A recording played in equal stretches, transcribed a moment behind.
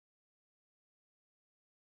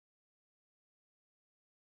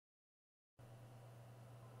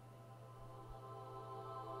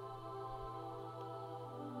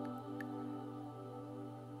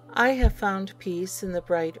I have found peace in the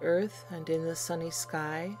bright earth and in the sunny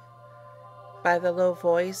sky, by the low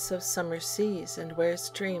voice of summer seas and where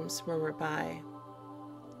streams murmur by.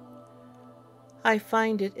 I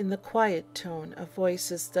find it in the quiet tone of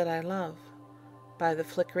voices that I love, by the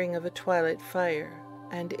flickering of a twilight fire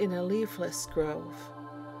and in a leafless grove.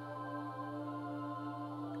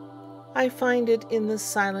 I find it in the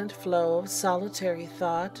silent flow of solitary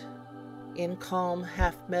thought, in calm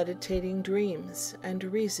half-meditating dreams and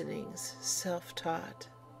reasonings self-taught.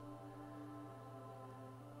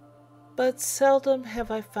 But seldom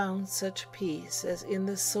have I found such peace as in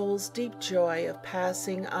the soul's deep joy of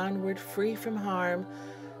passing onward free from harm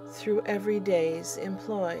through every day's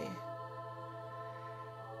employ.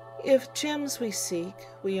 If gems we seek,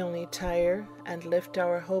 we only tire and lift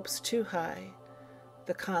our hopes too high,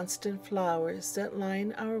 the constant flowers that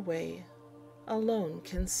line our way alone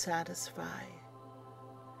can satisfy.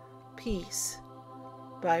 Peace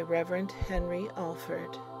by Reverend Henry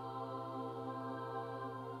Alford.